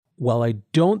While I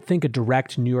don't think a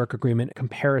direct New York agreement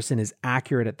comparison is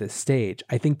accurate at this stage,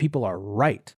 I think people are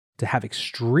right to have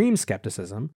extreme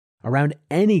skepticism around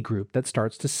any group that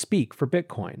starts to speak for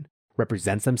Bitcoin,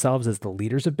 represents themselves as the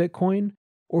leaders of Bitcoin,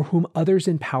 or whom others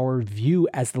in power view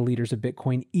as the leaders of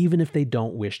Bitcoin, even if they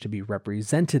don't wish to be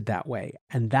represented that way.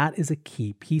 And that is a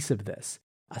key piece of this,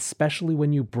 especially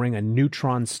when you bring a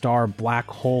neutron star black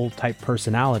hole type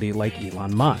personality like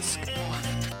Elon Musk.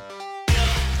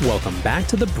 Welcome back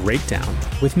to The Breakdown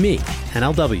with me,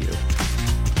 NLW.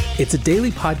 It's a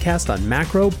daily podcast on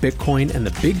macro, Bitcoin, and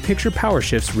the big picture power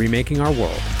shifts remaking our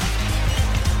world.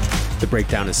 The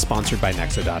Breakdown is sponsored by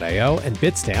Nexo.io and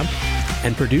Bitstamp,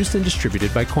 and produced and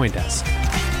distributed by CoinDesk.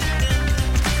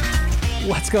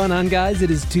 What's going on, guys?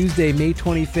 It is Tuesday, May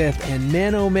 25th, and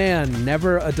man, oh man,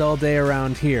 never a dull day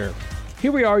around here.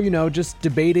 Here we are, just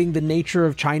debating the nature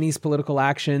of Chinese political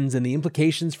actions and the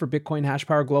implications for Bitcoin hash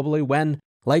power globally when,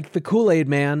 like the Kool-Aid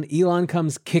man, Elon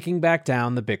comes kicking back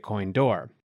down the Bitcoin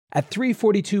door. At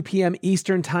 3:42 p.m.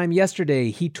 Eastern Time yesterday,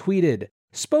 he tweeted,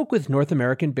 "Spoke with North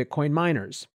American Bitcoin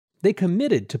miners. They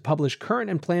committed to publish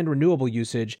current and planned renewable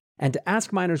usage and to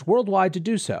ask miners worldwide to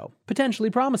do so,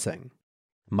 potentially promising."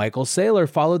 Michael Saylor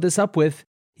followed this up with,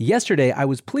 "Yesterday, I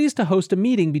was pleased to host a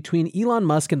meeting between Elon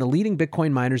Musk and the leading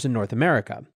Bitcoin miners in North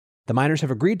America. The miners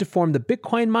have agreed to form the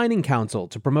Bitcoin Mining Council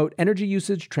to promote energy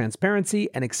usage transparency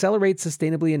and accelerate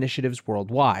sustainability initiatives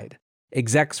worldwide.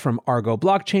 Execs from Argo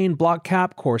Blockchain,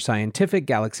 BlockCap, Core Scientific,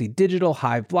 Galaxy Digital,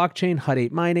 Hive Blockchain, Hut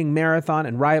 8 Mining, Marathon,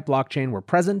 and Riot Blockchain were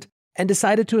present and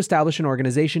decided to establish an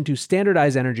organization to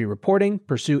standardize energy reporting,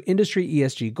 pursue industry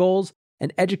ESG goals,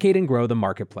 and educate and grow the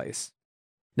marketplace."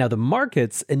 Now, the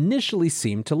markets initially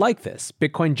seemed to like this.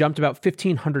 Bitcoin jumped about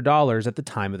 $1,500 at the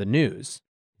time of the news.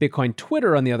 Bitcoin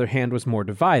Twitter, on the other hand, was more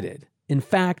divided. In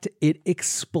fact, it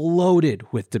exploded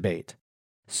with debate.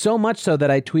 So much so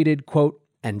that I tweeted, quote,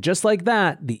 "And just like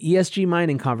that, the ESG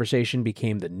mining conversation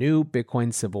became the new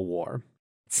Bitcoin civil war."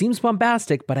 It seems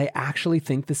bombastic, but I actually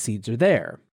think the seeds are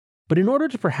there. But in order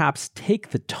to perhaps take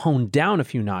the tone down a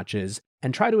few notches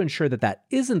and try to ensure that that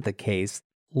isn't the case,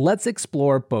 let's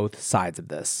explore both sides of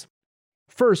this.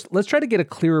 First, let's try to get a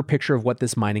clearer picture of what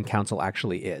this mining council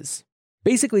actually is.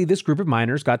 Basically, this group of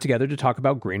miners got together to talk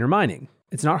about greener mining.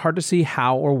 It's not hard to see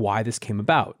how or why this came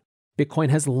about. Bitcoin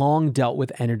has long dealt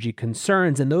with energy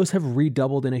concerns, and those have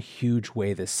redoubled in a huge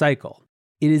way this cycle.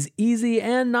 It is easy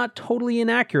and not totally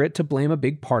inaccurate to blame a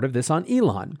big part of this on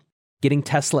Elon. Getting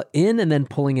Tesla in and then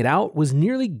pulling it out was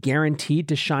nearly guaranteed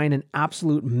to shine an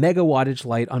absolute megawattage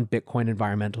light on Bitcoin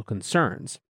environmental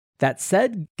concerns. That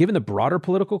said, given the broader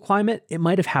political climate, it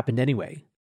might have happened anyway.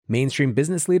 Mainstream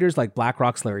business leaders like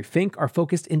BlackRock's Larry Fink are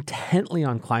focused intently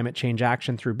on climate change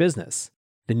action through business.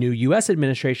 The new US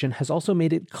administration has also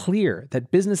made it clear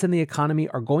that business and the economy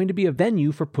are going to be a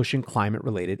venue for pushing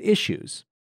climate-related issues.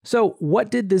 So,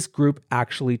 what did this group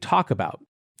actually talk about?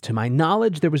 To my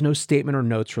knowledge, there was no statement or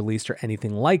notes released or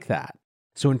anything like that.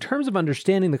 So in terms of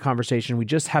understanding the conversation, we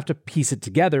just have to piece it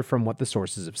together from what the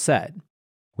sources have said.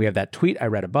 We have that tweet I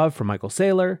read above from Michael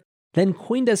Saylor. Then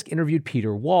CoinDesk interviewed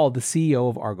Peter Wall, the CEO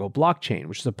of Argo Blockchain,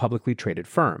 which is a publicly traded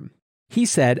firm. He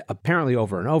said, apparently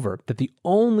over and over, that the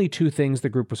only two things the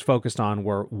group was focused on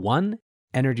were 1,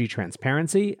 energy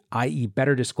transparency, i.e.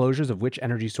 better disclosures of which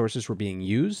energy sources were being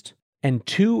used, and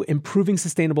 2, improving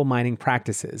sustainable mining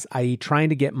practices, i.e. trying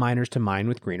to get miners to mine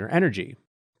with greener energy.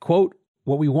 Quote,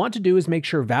 "What we want to do is make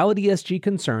sure valid ESG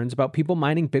concerns about people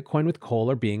mining Bitcoin with coal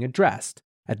are being addressed.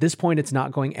 At this point, it's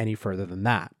not going any further than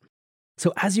that."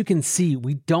 So as you can see,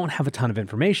 we don't have a ton of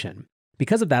information.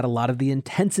 Because of that, a lot of the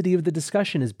intensity of the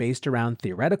discussion is based around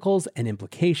theoreticals and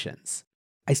implications.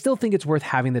 I still think it's worth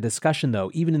having the discussion, though,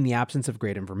 even in the absence of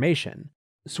great information.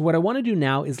 So what I want to do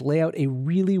now is lay out a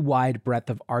really wide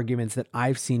breadth of arguments that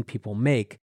I've seen people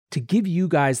make to give you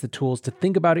guys the tools to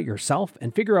think about it yourself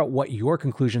and figure out what your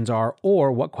conclusions are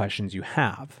or what questions you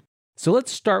have. So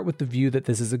let's start with the view that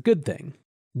this is a good thing.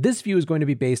 This view is going to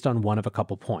be based on one of a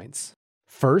couple points.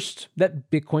 First, that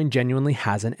Bitcoin genuinely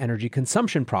has an energy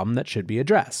consumption problem that should be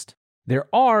addressed. There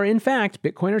are, in fact,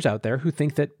 Bitcoiners out there who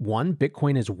think that 1,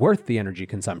 Bitcoin is worth the energy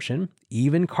consumption,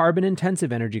 even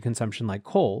carbon-intensive energy consumption like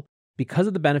coal, because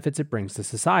of the benefits it brings to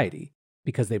society,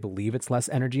 because they believe it's less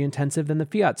energy intensive than the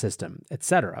fiat system,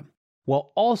 etc.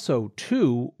 While also,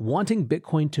 2, wanting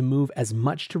Bitcoin to move as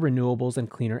much to renewables and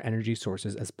cleaner energy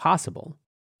sources as possible.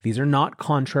 These are not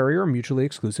contrary or mutually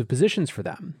exclusive positions for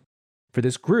them. For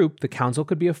this group, the council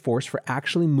could be a force for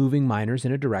actually moving miners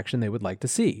in a direction they would like to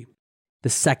see. The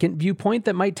second viewpoint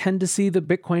that might tend to see the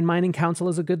Bitcoin Mining Council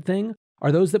as a good thing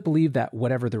are those that believe that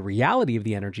whatever the reality of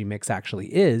the energy mix actually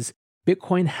is,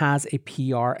 Bitcoin has a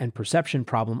PR and perception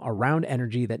problem around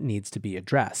energy that needs to be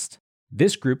addressed.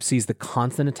 This group sees the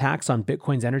constant attacks on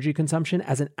Bitcoin's energy consumption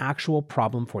as an actual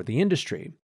problem for the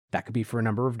industry. That could be for a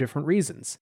number of different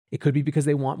reasons. It could be because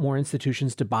they want more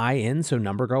institutions to buy in so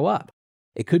number go up.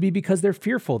 It could be because they're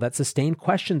fearful that sustained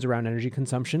questions around energy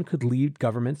consumption could lead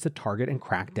governments to target and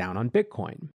crack down on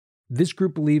Bitcoin. This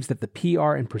group believes that the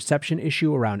PR and perception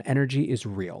issue around energy is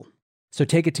real. So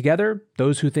take it together,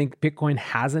 those who think Bitcoin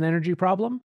has an energy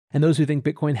problem, and those who think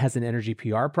Bitcoin has an energy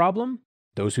PR problem,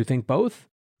 those who think both,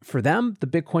 for them, the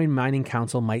Bitcoin Mining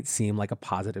Council might seem like a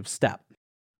positive step.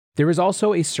 There is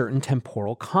also a certain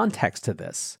temporal context to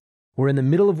this. We're in the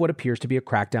middle of what appears to be a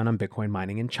crackdown on Bitcoin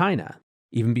mining in China.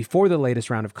 Even before the latest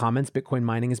round of comments, Bitcoin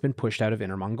mining has been pushed out of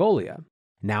Inner Mongolia.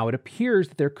 Now it appears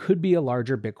that there could be a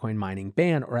larger Bitcoin mining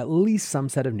ban or at least some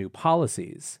set of new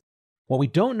policies. While we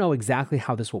don't know exactly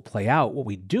how this will play out, what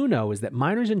we do know is that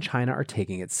miners in China are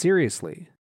taking it seriously.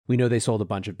 We know they sold a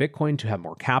bunch of Bitcoin to have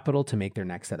more capital to make their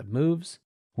next set of moves.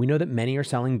 We know that many are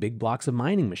selling big blocks of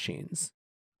mining machines.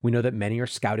 We know that many are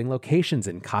scouting locations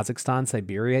in Kazakhstan,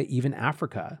 Siberia, even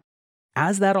Africa.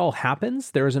 As that all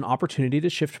happens, there is an opportunity to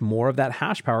shift more of that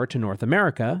hash power to North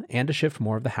America and to shift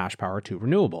more of the hash power to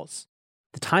renewables.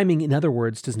 The timing, in other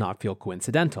words, does not feel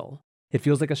coincidental. It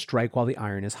feels like a strike while the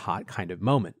iron is hot kind of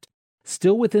moment.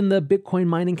 Still within the Bitcoin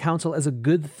Mining Council as a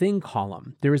good thing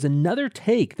column, there is another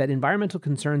take that environmental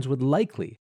concerns would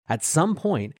likely, at some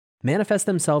point, manifest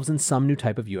themselves in some new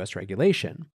type of US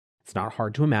regulation. It's not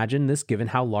hard to imagine this given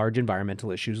how large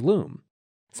environmental issues loom.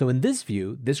 So in this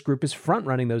view, this group is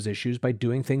front-running those issues by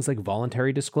doing things like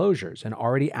voluntary disclosures and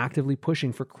already actively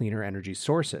pushing for cleaner energy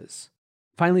sources.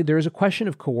 Finally, there is a question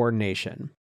of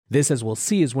coordination. This, as we'll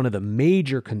see, is one of the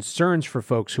major concerns for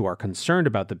folks who are concerned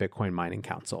about the Bitcoin Mining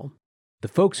Council. The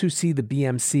folks who see the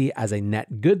BMC as a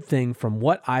net good thing, from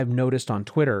what I've noticed on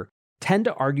Twitter, tend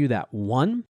to argue that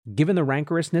 1, given the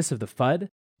rancorousness of the FUD,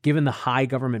 given the high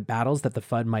government battles that the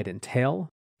FUD might entail,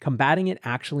 combating it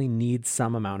actually needs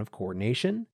some amount of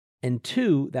coordination, and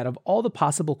 2, that of all the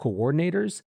possible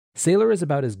coordinators, Saylor is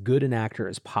about as good an actor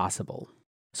as possible.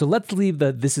 So let's leave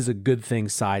the this is a good thing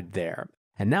side there,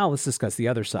 and now let's discuss the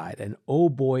other side, and oh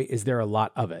boy is there a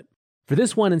lot of it. For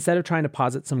this one, instead of trying to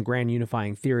posit some grand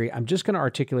unifying theory, I'm just going to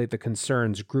articulate the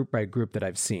concerns group by group that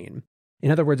I've seen.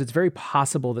 In other words, it's very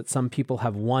possible that some people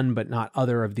have one but not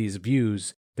other of these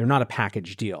views. They're not a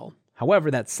package deal. However,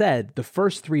 that said, the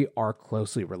first 3 are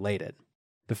closely related.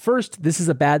 The first, this is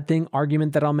a bad thing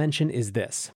argument that I'll mention is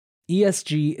this.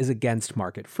 ESG is against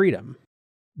market freedom.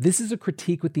 This is a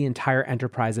critique with the entire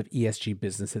enterprise of ESG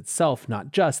business itself,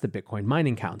 not just the Bitcoin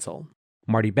Mining Council.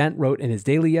 Marty Bent wrote in his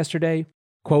daily yesterday,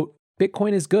 quote,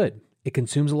 Bitcoin is good. It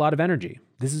consumes a lot of energy.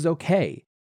 This is okay.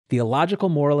 The illogical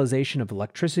moralization of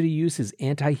electricity use is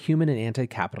anti-human and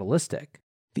anti-capitalistic.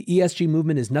 The ESG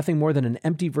movement is nothing more than an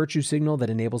empty virtue signal that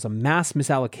enables a mass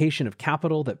misallocation of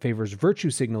capital that favors virtue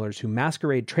signalers who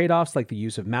masquerade trade-offs like the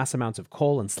use of mass amounts of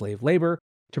coal and slave labor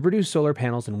to produce solar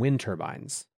panels and wind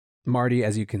turbines. Marty,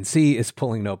 as you can see, is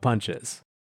pulling no punches.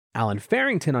 Alan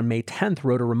Farrington on May 10th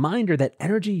wrote a reminder that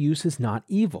energy use is not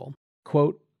evil.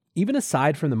 Quote, even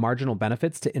aside from the marginal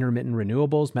benefits to intermittent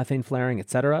renewables, methane flaring,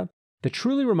 etc., the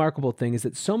truly remarkable thing is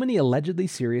that so many allegedly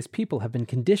serious people have been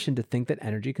conditioned to think that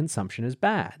energy consumption is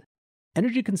bad.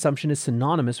 Energy consumption is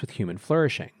synonymous with human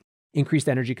flourishing. Increased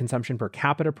energy consumption per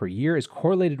capita per year is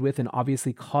correlated with and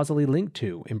obviously causally linked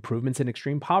to improvements in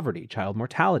extreme poverty, child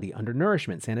mortality,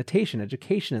 undernourishment, sanitation,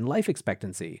 education, and life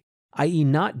expectancy, i.e.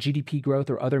 not GDP growth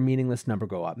or other meaningless number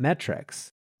go up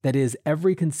metrics. That is,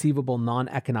 every conceivable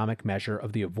non-economic measure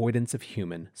of the avoidance of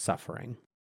human suffering.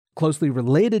 Closely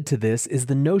related to this is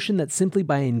the notion that simply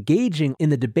by engaging in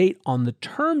the debate on the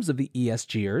terms of the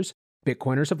ESGers,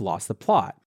 Bitcoiners have lost the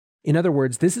plot. In other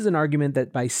words, this is an argument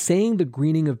that by saying the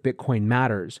greening of Bitcoin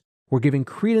matters, we're giving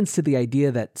credence to the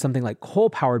idea that something like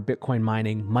coal-powered Bitcoin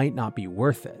mining might not be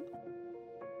worth it.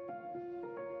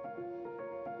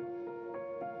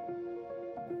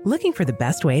 Looking for the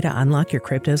best way to unlock your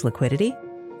crypto's liquidity?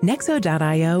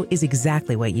 Nexo.io is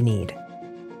exactly what you need.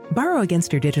 Borrow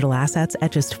against your digital assets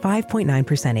at just 5.9%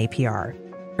 APR.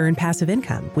 Earn passive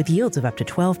income with yields of up to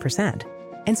 12%.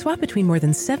 And swap between more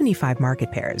than 75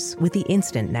 market pairs with the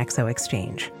instant Nexo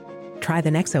exchange. Try the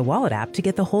Nexo wallet app to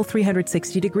get the whole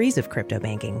 360 degrees of crypto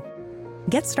banking.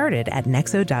 Get started at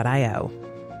Nexo.io.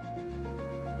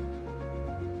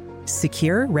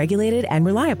 Secure, regulated, and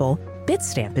reliable,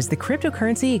 Bitstamp is the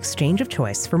cryptocurrency exchange of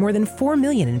choice for more than 4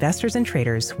 million investors and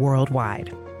traders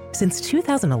worldwide. Since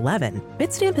 2011,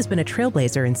 Bitstamp has been a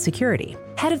trailblazer in security,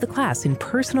 head of the class in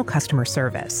personal customer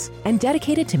service, and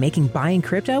dedicated to making buying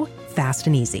crypto fast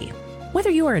and easy. Whether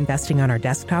you are investing on our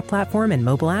desktop platform and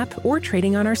mobile app or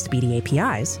trading on our speedy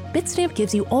APIs, Bitstamp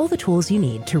gives you all the tools you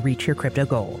need to reach your crypto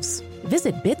goals.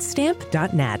 Visit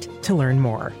bitstamp.net to learn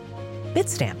more.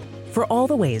 Bitstamp, for all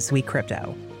the ways we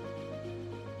crypto.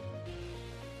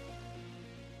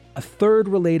 A third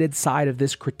related side of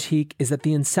this critique is that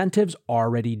the incentives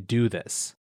already do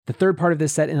this. The third part of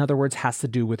this set, in other words, has to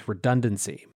do with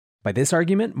redundancy. By this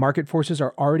argument, market forces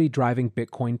are already driving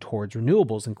Bitcoin towards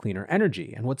renewables and cleaner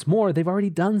energy, and what's more, they've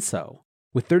already done so.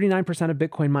 With 39% of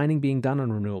Bitcoin mining being done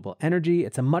on renewable energy,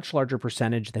 it's a much larger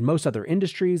percentage than most other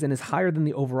industries and is higher than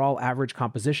the overall average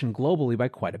composition globally by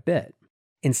quite a bit.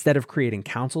 Instead of creating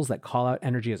councils that call out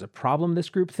energy as a problem, this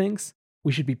group thinks,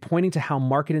 we should be pointing to how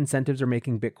market incentives are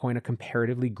making Bitcoin a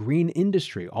comparatively green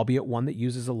industry, albeit one that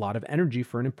uses a lot of energy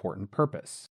for an important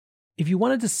purpose. If you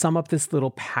wanted to sum up this little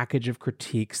package of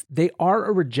critiques, they are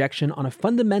a rejection on a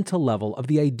fundamental level of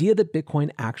the idea that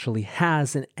Bitcoin actually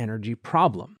has an energy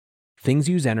problem. Things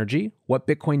use energy. What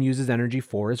Bitcoin uses energy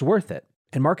for is worth it.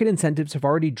 And market incentives have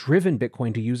already driven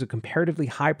Bitcoin to use a comparatively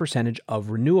high percentage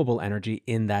of renewable energy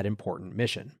in that important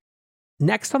mission.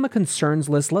 Next on the concerns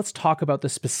list, let's talk about the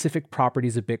specific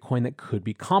properties of Bitcoin that could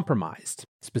be compromised.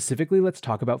 Specifically, let's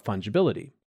talk about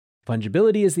fungibility.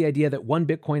 Fungibility is the idea that one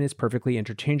Bitcoin is perfectly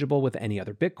interchangeable with any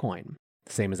other Bitcoin,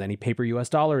 the same as any paper US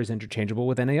dollar is interchangeable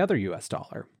with any other US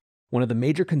dollar. One of the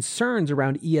major concerns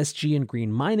around ESG and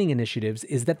green mining initiatives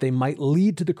is that they might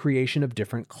lead to the creation of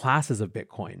different classes of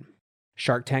Bitcoin.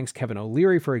 Shark Tank's Kevin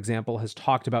O'Leary, for example, has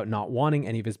talked about not wanting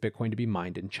any of his Bitcoin to be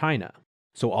mined in China.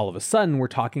 So all of a sudden, we're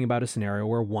talking about a scenario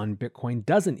where one Bitcoin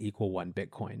doesn't equal one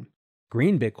Bitcoin.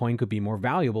 Green Bitcoin could be more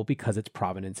valuable because its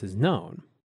provenance is known.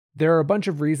 There are a bunch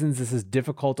of reasons this is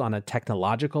difficult on a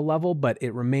technological level, but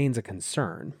it remains a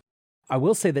concern. I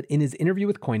will say that in his interview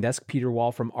with CoinDesk, Peter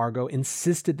Wall from Argo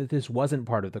insisted that this wasn't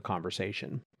part of the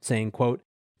conversation, saying, quote,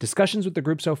 discussions with the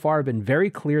group so far have been very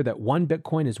clear that one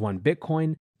Bitcoin is one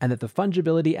Bitcoin, and that the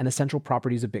fungibility and essential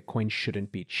properties of Bitcoin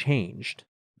shouldn't be changed.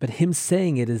 But him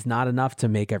saying it is not enough to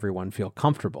make everyone feel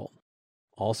comfortable.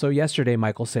 Also yesterday,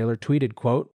 Michael Saylor tweeted,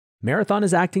 quote, Marathon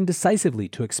is acting decisively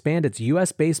to expand its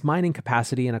US-based mining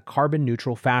capacity in a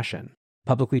carbon-neutral fashion.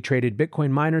 Publicly traded Bitcoin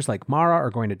miners like Mara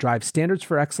are going to drive standards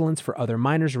for excellence for other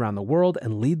miners around the world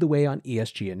and lead the way on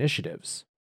ESG initiatives.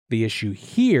 The issue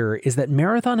here is that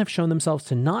Marathon have shown themselves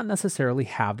to not necessarily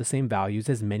have the same values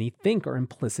as many think are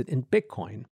implicit in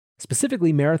Bitcoin.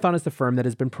 Specifically, Marathon is the firm that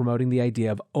has been promoting the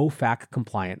idea of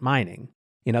OFAC-compliant mining.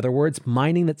 In other words,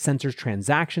 mining that censors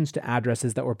transactions to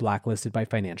addresses that were blacklisted by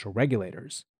financial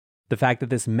regulators. The fact that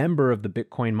this member of the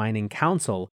Bitcoin Mining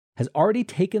Council has already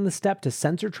taken the step to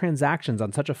censor transactions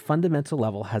on such a fundamental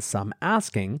level has some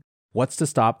asking, what's to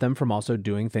stop them from also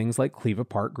doing things like cleave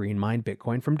apart green mined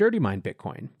Bitcoin from dirty mined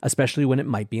Bitcoin, especially when it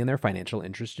might be in their financial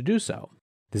interest to do so?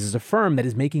 This is a firm that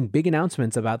is making big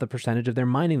announcements about the percentage of their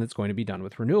mining that's going to be done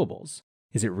with renewables.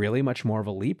 Is it really much more of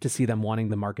a leap to see them wanting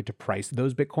the market to price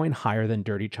those Bitcoin higher than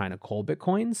dirty China coal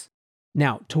Bitcoins?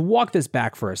 Now, to walk this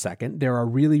back for a second, there are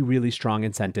really, really strong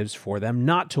incentives for them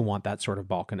not to want that sort of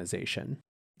balkanization.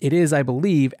 It is, I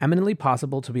believe, eminently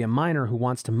possible to be a miner who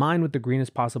wants to mine with the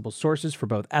greenest possible sources for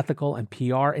both ethical and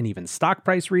PR and even stock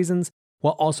price reasons,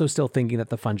 while also still thinking that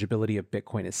the fungibility of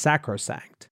Bitcoin is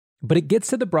sacrosanct. But it gets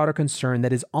to the broader concern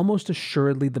that is almost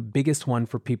assuredly the biggest one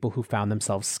for people who found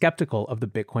themselves skeptical of the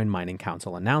Bitcoin Mining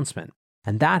Council announcement.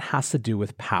 And that has to do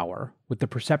with power, with the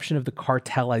perception of the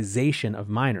cartelization of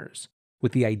miners,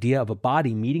 with the idea of a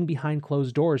body meeting behind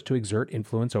closed doors to exert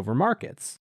influence over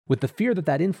markets, with the fear that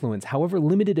that influence, however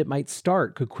limited it might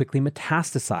start, could quickly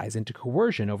metastasize into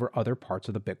coercion over other parts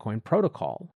of the Bitcoin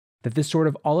protocol, that this sort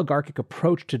of oligarchic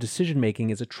approach to decision-making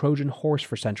is a Trojan horse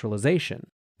for centralization,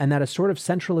 and that a sort of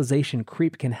centralization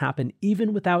creep can happen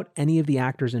even without any of the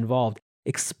actors involved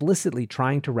explicitly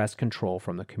trying to wrest control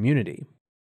from the community.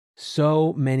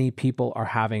 So many people are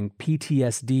having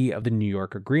PTSD of the New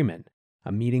York Agreement,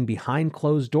 a meeting behind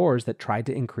closed doors that tried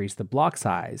to increase the block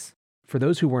size. For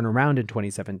those who weren't around in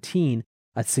 2017,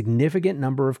 a significant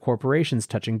number of corporations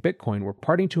touching Bitcoin were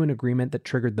parting to an agreement that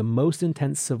triggered the most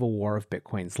intense civil war of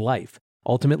Bitcoin's life,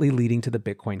 ultimately leading to the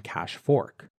Bitcoin Cash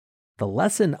fork. The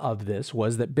lesson of this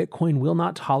was that Bitcoin will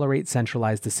not tolerate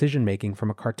centralized decision-making from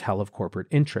a cartel of corporate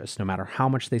interests, no matter how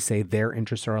much they say their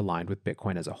interests are aligned with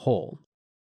Bitcoin as a whole.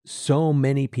 So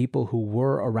many people who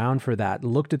were around for that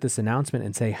looked at this announcement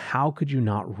and say, how could you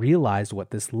not realize what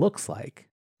this looks like?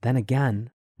 Then again,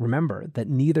 remember that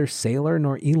neither Saylor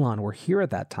nor Elon were here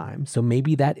at that time, so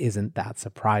maybe that isn't that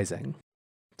surprising.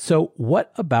 So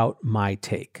what about my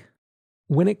take?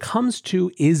 When it comes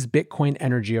to is Bitcoin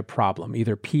energy a problem,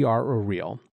 either PR or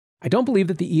real, I don't believe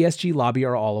that the ESG lobby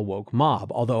are all a woke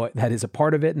mob, although that is a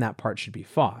part of it and that part should be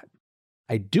fought.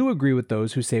 I do agree with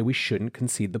those who say we shouldn't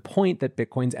concede the point that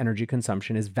Bitcoin's energy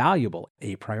consumption is valuable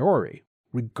a priori,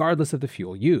 regardless of the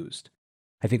fuel used.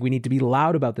 I think we need to be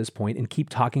loud about this point and keep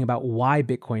talking about why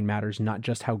Bitcoin matters, not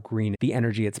just how green the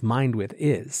energy it's mined with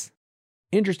is.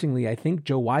 Interestingly, I think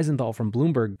Joe Weisenthal from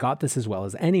Bloomberg got this as well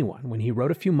as anyone when he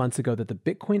wrote a few months ago that the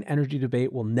Bitcoin energy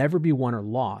debate will never be won or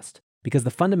lost because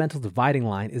the fundamental dividing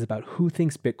line is about who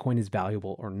thinks Bitcoin is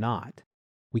valuable or not.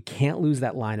 We can't lose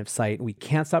that line of sight, and we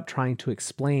can't stop trying to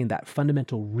explain that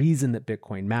fundamental reason that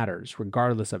Bitcoin matters,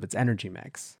 regardless of its energy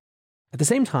mix. At the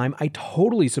same time, I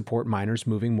totally support miners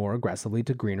moving more aggressively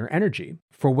to greener energy,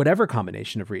 for whatever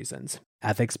combination of reasons,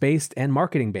 ethics-based and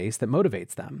marketing-based, that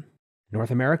motivates them.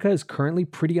 North America is currently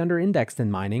pretty under-indexed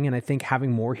in mining, and I think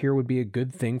having more here would be a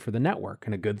good thing for the network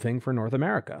and a good thing for North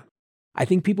America. I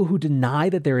think people who deny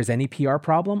that there is any PR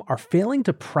problem are failing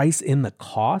to price in the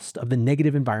cost of the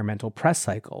negative environmental press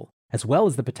cycle, as well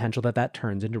as the potential that that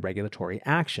turns into regulatory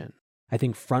action. I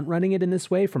think front-running it in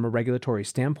this way from a regulatory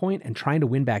standpoint and trying to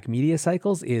win back media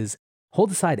cycles is,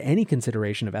 hold aside any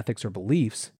consideration of ethics or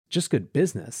beliefs, just good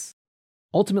business.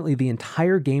 Ultimately, the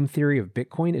entire game theory of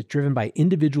Bitcoin is driven by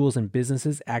individuals and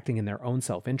businesses acting in their own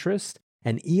self-interest,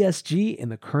 and ESG in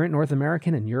the current North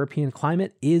American and European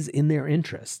climate is in their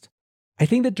interest. I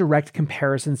think that direct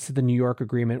comparisons to the New York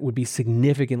Agreement would be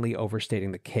significantly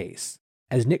overstating the case.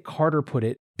 As Nick Carter put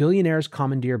it, billionaires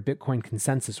commandeer Bitcoin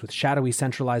consensus with shadowy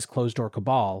centralized closed-door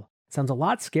cabal sounds a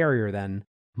lot scarier than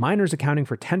miners accounting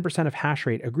for 10% of hash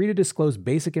rate agree to disclose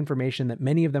basic information that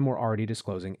many of them were already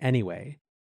disclosing anyway.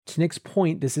 To Nick's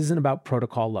point, this isn't about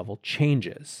protocol-level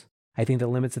changes. I think the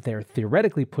limits that they are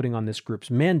theoretically putting on this group's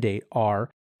mandate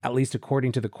are, at least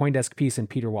according to the CoinDesk piece and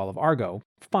Peter Wall of Argo,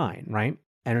 fine, right?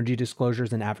 Energy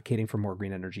disclosures and advocating for more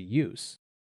green energy use.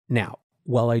 Now,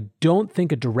 while I don't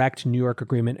think a direct New York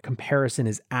Agreement comparison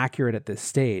is accurate at this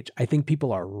stage, I think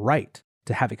people are right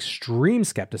to have extreme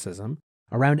skepticism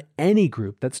around any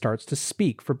group that starts to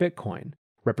speak for Bitcoin,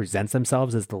 represents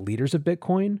themselves as the leaders of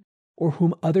Bitcoin, or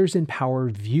whom others in power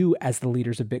view as the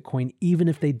leaders of Bitcoin, even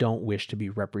if they don't wish to be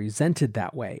represented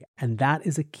that way. And that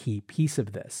is a key piece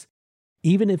of this.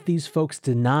 Even if these folks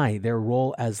deny their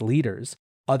role as leaders,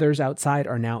 others outside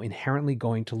are now inherently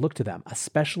going to look to them,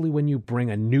 especially when you bring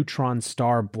a neutron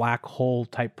star black hole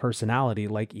type personality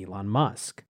like Elon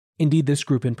Musk. Indeed, this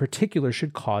group in particular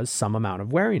should cause some amount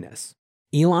of wariness.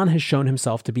 Elon has shown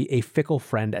himself to be a fickle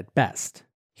friend at best.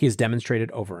 He has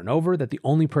demonstrated over and over that the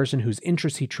only person whose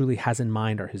interests he truly has in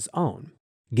mind are his own.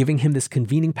 Giving him this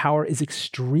convening power is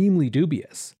extremely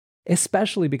dubious,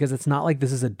 especially because it's not like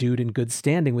this is a dude in good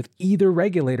standing with either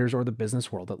regulators or the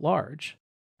business world at large.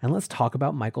 And let's talk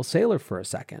about Michael Saylor for a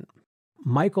second.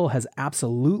 Michael has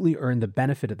absolutely earned the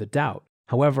benefit of the doubt.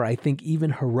 However, I think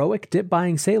even heroic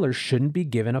dip-buying Saylor shouldn't be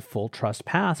given a full trust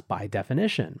pass by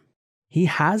definition. He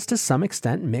has to some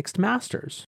extent mixed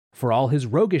masters. For all his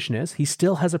roguishness, he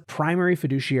still has a primary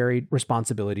fiduciary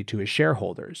responsibility to his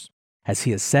shareholders. As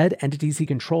he has said, entities he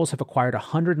controls have acquired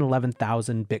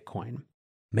 111,000 Bitcoin.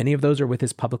 Many of those are with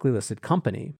his publicly listed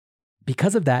company.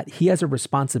 Because of that, he has a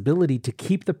responsibility to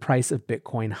keep the price of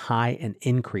Bitcoin high and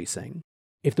increasing.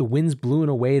 If the winds blew in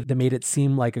a way that made it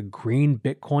seem like a green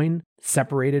Bitcoin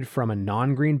separated from a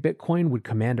non-green Bitcoin would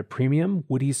command a premium,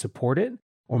 would he support it?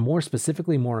 Or more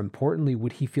specifically, more importantly,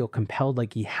 would he feel compelled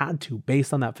like he had to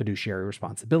based on that fiduciary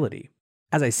responsibility?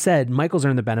 As I said, Michael's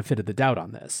earned the benefit of the doubt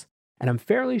on this, and I'm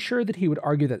fairly sure that he would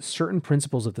argue that certain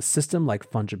principles of the system like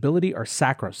fungibility are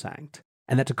sacrosanct,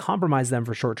 and that to compromise them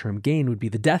for short-term gain would be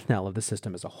the death knell of the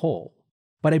system as a whole.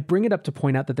 But I bring it up to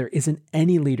point out that there isn't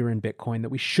any leader in Bitcoin that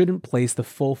we shouldn't place the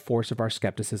full force of our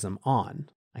skepticism on.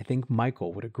 I think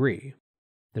Michael would agree.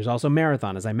 There's also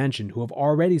Marathon, as I mentioned, who have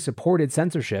already supported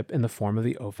censorship in the form of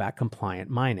the OFAC-compliant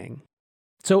mining.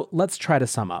 So let's try to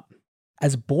sum up.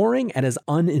 As boring and as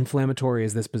uninflammatory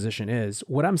as this position is,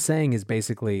 what I'm saying is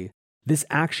basically, this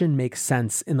action makes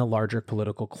sense in the larger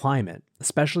political climate,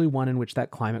 especially one in which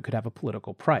that climate could have a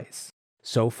political price.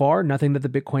 So far, nothing that the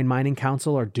Bitcoin Mining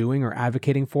Council are doing or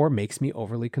advocating for makes me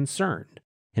overly concerned.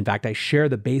 In fact, I share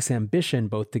the base ambition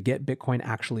both to get Bitcoin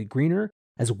actually greener,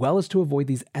 as well as to avoid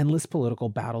these endless political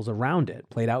battles around it,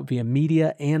 played out via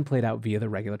media and played out via the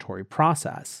regulatory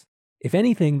process. If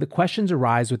anything, the questions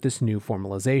arise with this new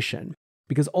formalization,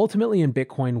 because ultimately in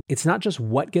Bitcoin, it's not just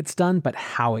what gets done, but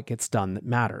how it gets done that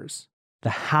matters. The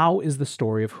how is the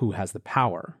story of who has the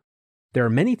power. There are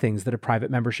many things that a private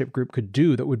membership group could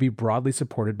do that would be broadly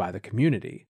supported by the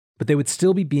community, but they would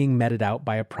still be being meted out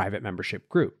by a private membership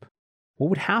group. What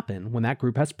would happen when that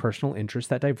group has personal interests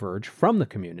that diverge from the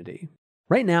community?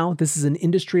 Right now, this is an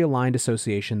industry-aligned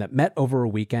association that met over a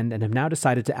weekend and have now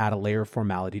decided to add a layer of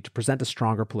formality to present a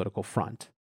stronger political front.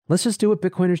 Let's just do what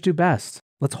Bitcoiners do best.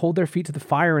 Let's hold their feet to the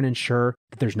fire and ensure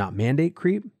that there's not mandate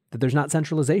creep, that there's not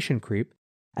centralization creep,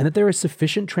 and that there is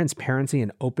sufficient transparency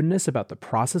and openness about the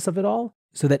process of it all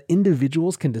so that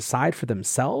individuals can decide for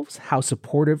themselves how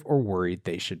supportive or worried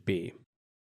they should be.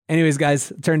 Anyways,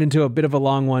 guys, it turned into a bit of a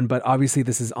long one, but obviously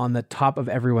this is on the top of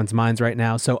everyone's minds right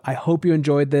now. So I hope you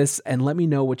enjoyed this and let me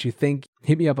know what you think.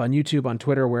 Hit me up on YouTube, on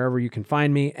Twitter, wherever you can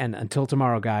find me. And until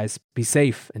tomorrow, guys, be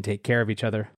safe and take care of each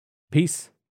other. Peace.